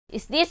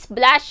Is this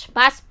blush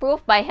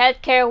mask-proof by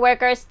healthcare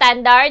worker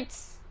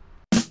standards?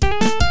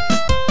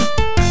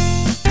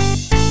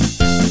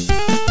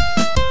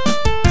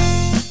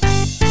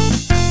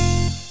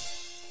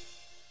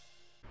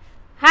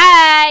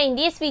 Hi! In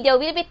this video,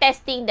 we'll be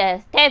testing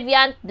the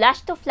Teviant Blush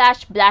to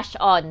Flash Blush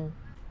On.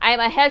 I'm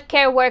a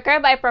healthcare worker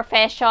by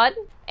profession,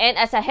 and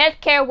as a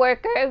healthcare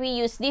worker, we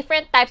use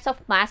different types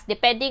of masks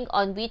depending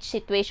on which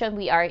situation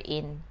we are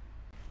in.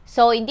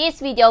 So in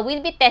this video,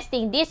 we'll be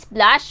testing this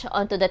blush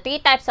onto the 3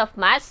 types of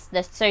masks: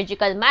 the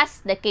surgical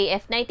mask, the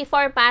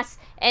KF94 mask,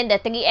 and the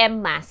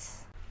 3M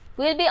mask.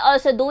 We'll be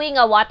also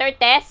doing a water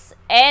test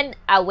and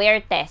a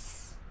wear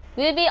test.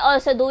 We'll be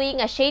also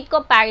doing a shade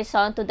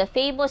comparison to the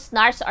famous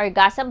Nars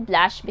Orgasm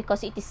Blush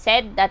because it is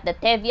said that the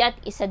Teviant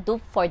is a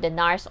dupe for the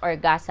Nars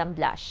Orgasm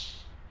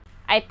Blush.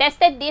 I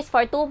tested this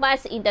for 2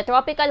 months in the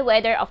tropical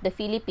weather of the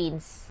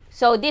Philippines.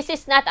 So this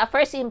is not a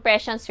first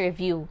impressions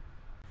review.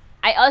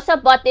 I also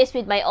bought this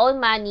with my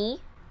own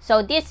money, so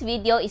this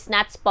video is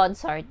not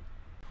sponsored.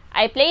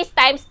 I placed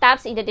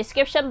timestamps in the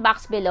description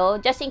box below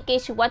just in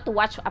case you want to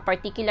watch a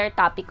particular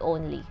topic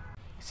only.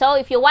 So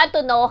if you want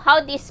to know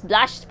how this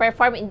blush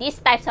perform in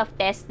these types of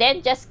tests,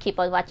 then just keep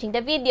on watching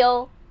the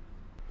video.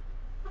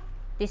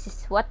 This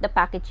is what the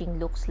packaging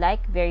looks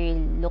like.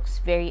 Looks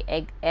very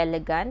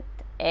elegant,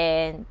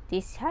 and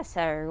this has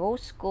a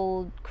rose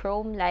gold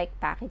chrome-like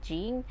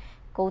packaging,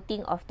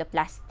 coating of the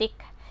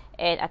plastic.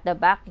 And at the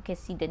back, you can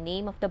see the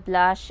name of the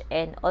blush,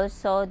 and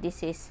also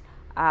this is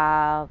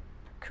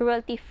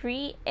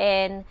cruelty-free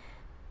and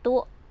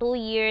 2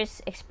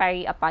 years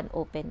expiry upon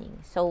opening.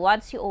 So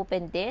once you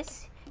open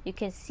this, you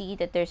can see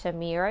that there's a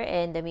mirror,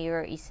 and the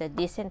mirror is a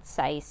decent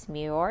size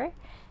mirror,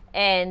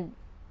 and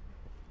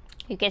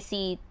you can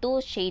see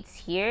 2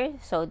 shades here.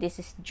 So this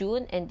is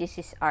June and this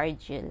is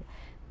Argil.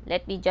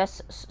 Let me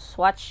just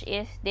swatch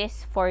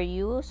this for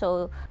you.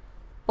 So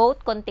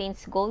both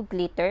contains gold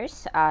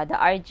glitters. The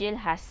Argil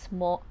has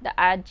more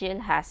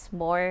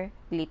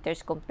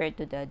glitters compared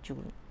to the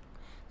June.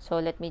 So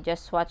let me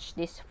just swatch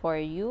this for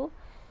you.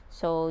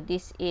 So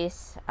this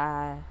is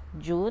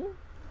June.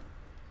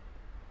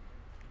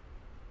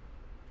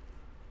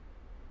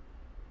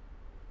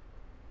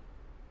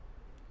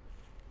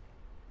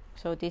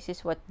 So this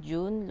is what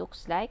June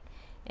looks like,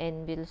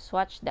 and we'll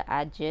swatch the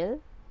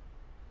Argil.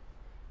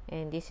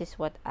 And this is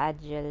what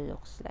Argil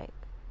looks like.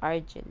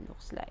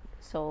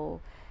 So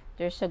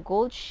there's a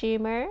gold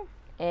shimmer,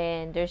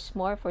 and there's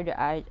more for the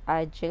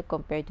Argil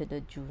compared to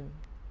the June.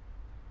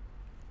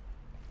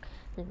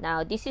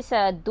 Now this is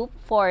a dupe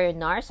for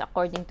Nars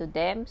according to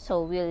them.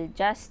 So we'll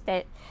just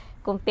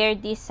compare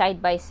this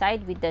side by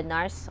side with the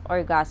Nars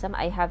Orgasm.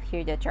 I have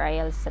here the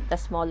trials at the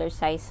smaller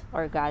size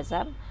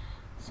Orgasm.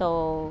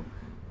 So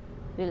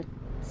we'll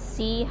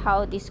see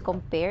how this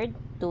compared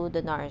to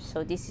the Nars.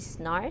 So this is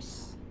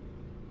Nars.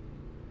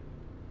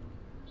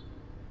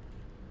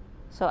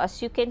 So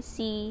as you can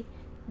see,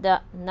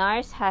 the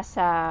Nars has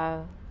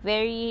a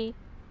very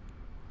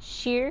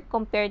sheer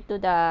compared to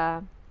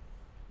the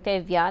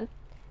Teviant.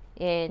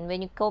 And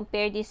when you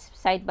compare this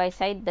side by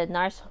side, the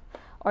Nars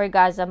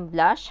Orgasm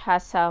Blush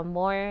has a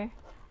more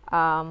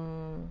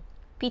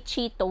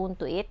peachy tone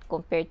to it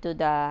compared to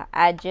the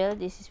Argil.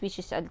 Which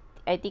is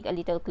I think a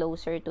little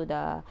closer to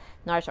the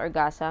Nars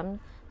Orgasm.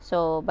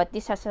 So, but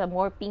this has a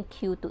more pink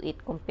hue to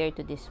it compared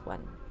to this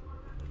one.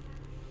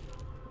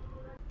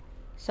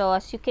 So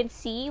as you can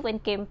see, when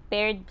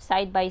compared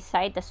side by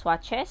side the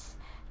swatches,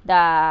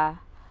 the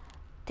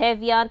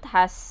Teviant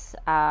has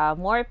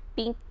more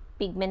pink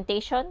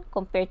pigmentation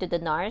compared to the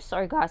Nars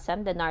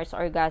Orgasm. The Nars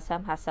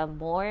Orgasm has a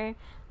more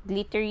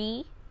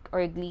glittery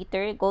or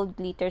gold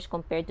glitters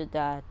compared to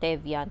the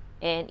Teviant,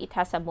 and it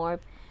has a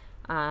more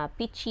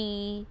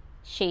peachy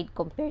shade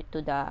compared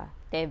to the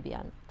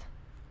Teviant.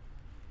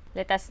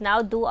 Let us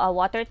now do a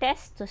water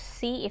test to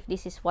see if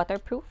this is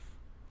waterproof.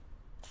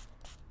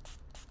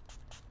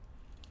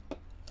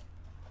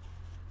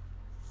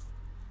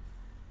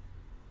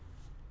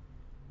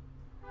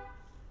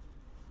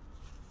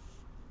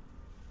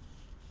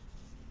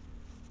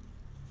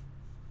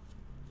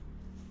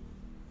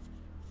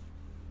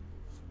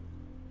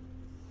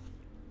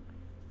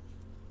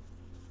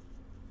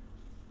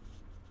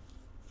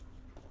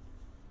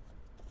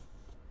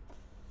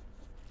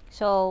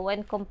 So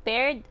when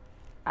compared,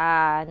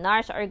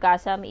 Nars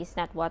Orgasm is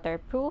not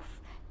waterproof.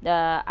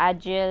 The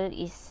Argil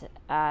is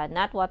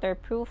not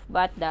waterproof,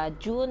 but the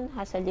June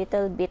has a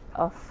little bit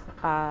of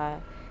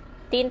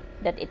tint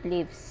that it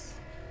leaves.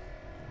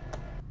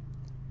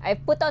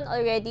 I've put on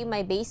already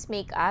my base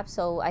makeup.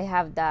 So I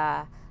have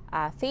the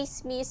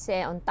face mist,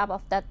 on top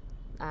of that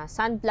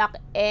sunblock,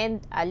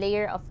 and a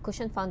layer of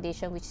cushion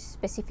foundation, which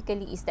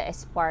specifically is the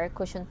Aspire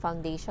cushion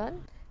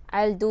foundation.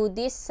 I'll do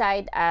this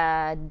side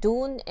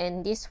Dune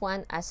and this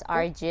one as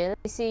Argil.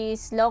 This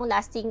is long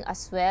lasting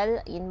as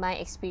well in my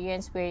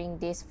experience wearing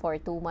this for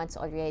 2 months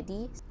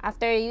already.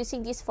 After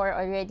using this for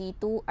already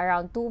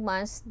around 2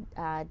 months,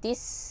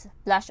 this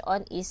blush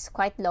on is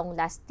quite long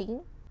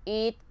lasting.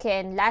 It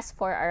can last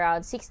for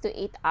around 6 to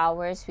 8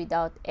 hours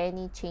without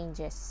any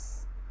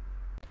changes.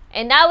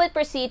 And now we'll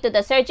proceed to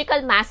the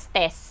surgical mask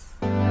test.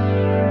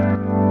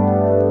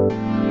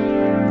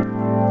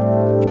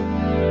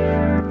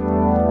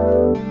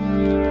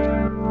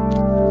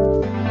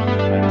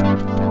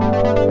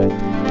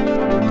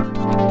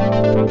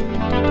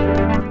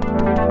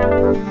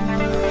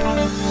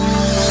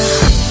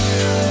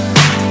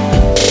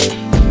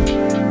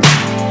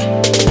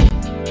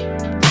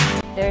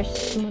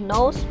 There's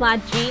no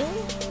smudging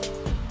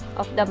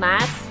of the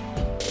mask.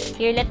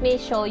 Here, let me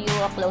show you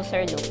a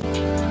closer look.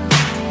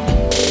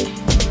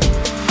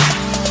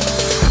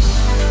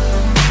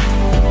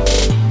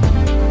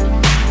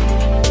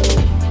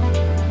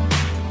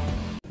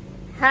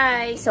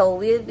 Hi! So,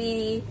 we'll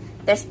be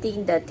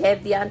testing the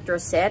Teviant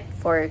Rosette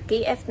for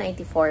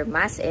KF94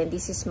 mask, and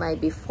this is my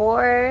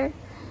before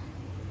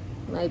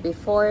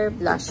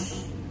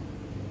blush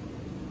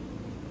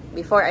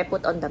before I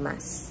put on the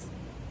mask.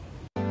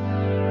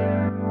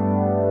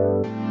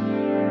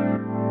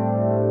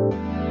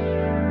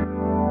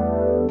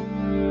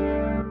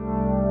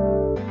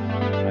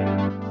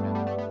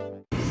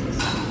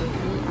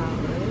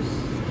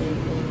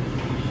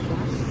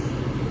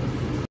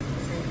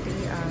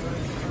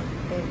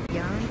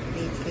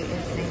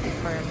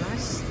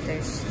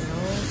 There's no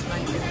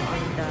smudging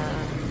on the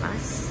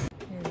mask.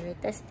 And we're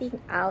testing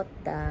out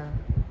the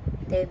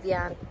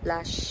Teviant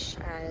Blush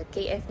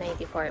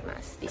KF94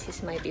 mask. This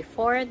is my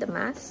before the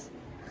mask.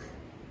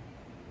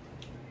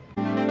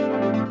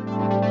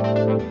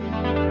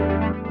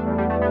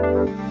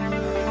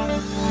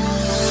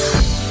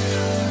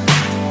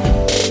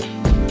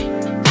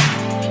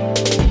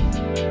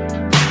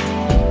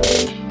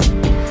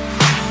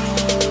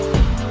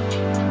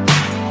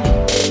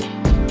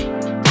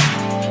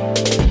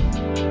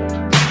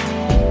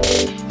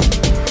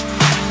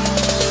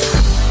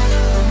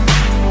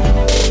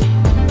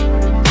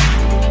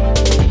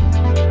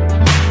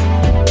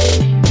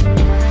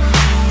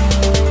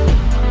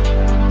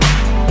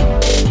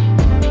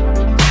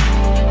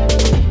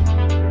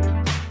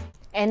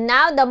 And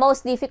now, the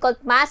most difficult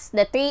mask,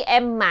 the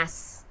 3M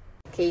mask.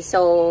 Okay,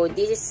 so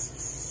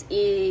this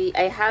is,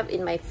 I have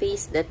in my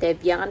face the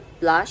Teviant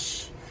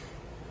blush.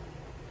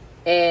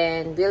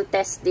 And we'll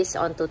test this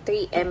onto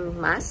 3M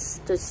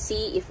mask to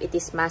see if it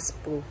is mask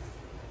proof.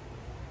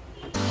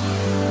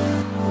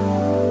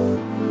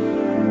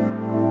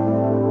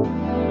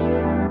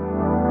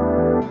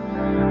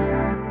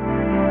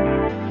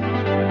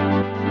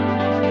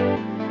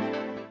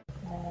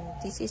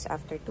 This is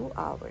after 2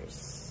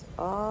 hours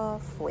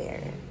of wear.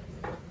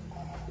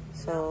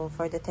 So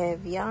for the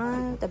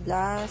Teviant, the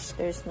blush,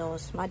 there's no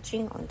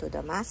smudging onto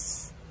the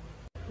mask.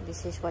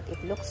 This is what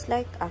it looks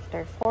like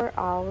after 4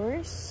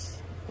 hours,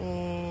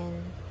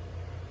 and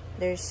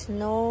there's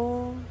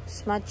no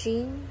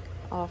smudging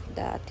of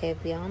the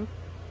Teviant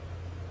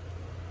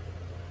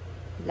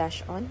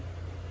Blush On.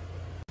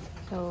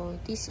 So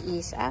this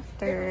is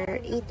after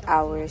 8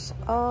 hours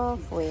of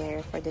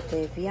wear for the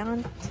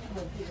Teviant.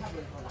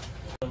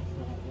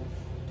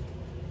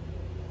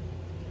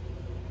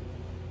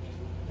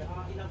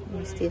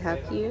 We still have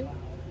here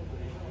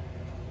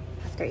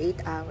after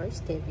 8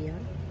 hours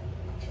Teviant.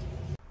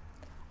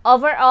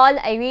 Overall,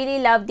 I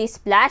really love this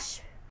blush.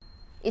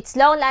 It's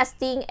long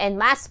lasting and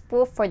mask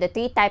proof for the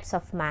 3 types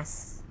of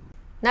masks.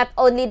 Not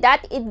only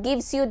that, it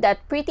gives you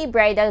that pretty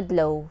bridal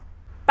glow.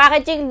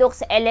 Packaging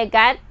looks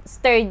elegant,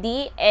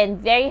 sturdy, and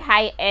very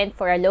high end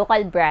for a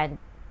local brand.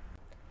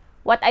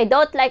 What I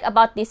don't like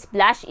about this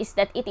blush is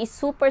that it is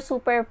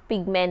super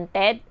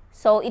pigmented,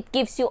 so it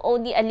gives you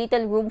only a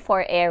little room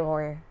for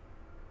error.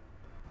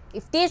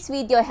 If this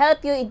video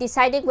helped you in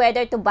deciding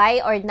whether to buy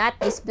or not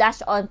this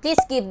blush on, please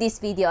give this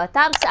video a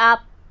thumbs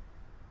up.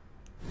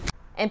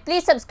 And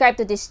please subscribe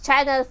to this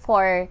channel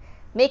for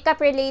makeup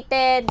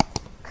related,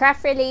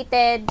 craft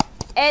related,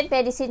 and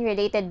medicine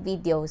related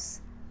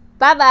videos.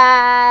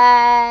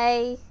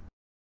 Bye-bye!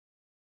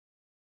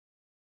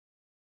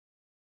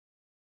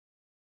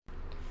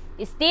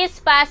 Is this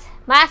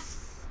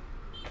mask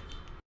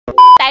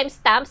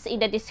timestamps in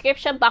the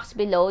description box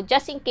below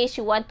just in case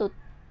you want to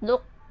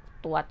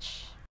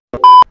watch.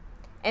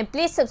 And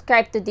please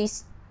subscribe to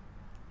this